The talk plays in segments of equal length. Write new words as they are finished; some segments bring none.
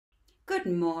Good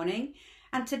morning,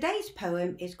 and today's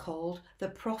poem is called The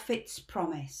Prophet's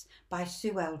Promise by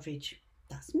Sue Eldridge.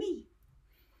 That's me.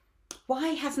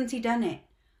 Why hasn't he done it?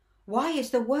 Why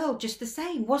is the world just the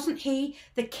same? Wasn't he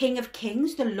the King of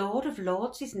Kings, the Lord of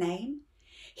Lords, his name?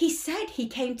 He said he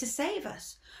came to save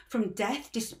us from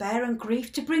death, despair and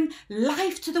grief, to bring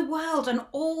life to the world and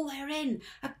all therein,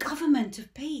 a government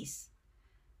of peace.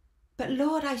 But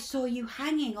Lord, I saw you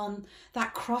hanging on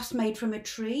that cross made from a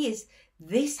tree. Is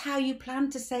this how you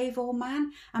plan to save all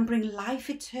man and bring life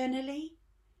eternally?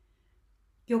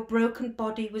 Your broken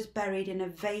body was buried in a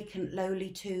vacant, lowly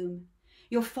tomb.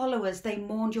 Your followers, they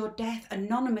mourned your death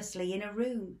anonymously in a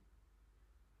room.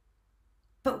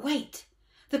 But wait,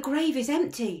 the grave is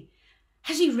empty.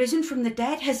 Has he risen from the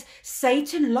dead? Has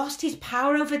Satan lost his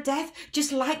power over death,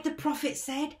 just like the prophet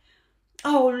said?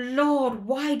 Oh Lord,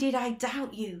 why did I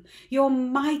doubt you? Your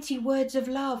mighty words of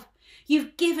love.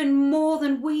 You've given more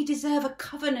than we deserve, a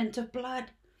covenant of blood.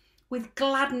 With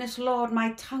gladness, Lord,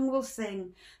 my tongue will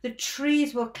sing. The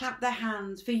trees will clap their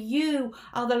hands, for you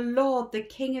are the Lord, the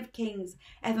King of Kings,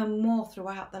 evermore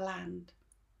throughout the land.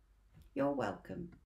 You're welcome.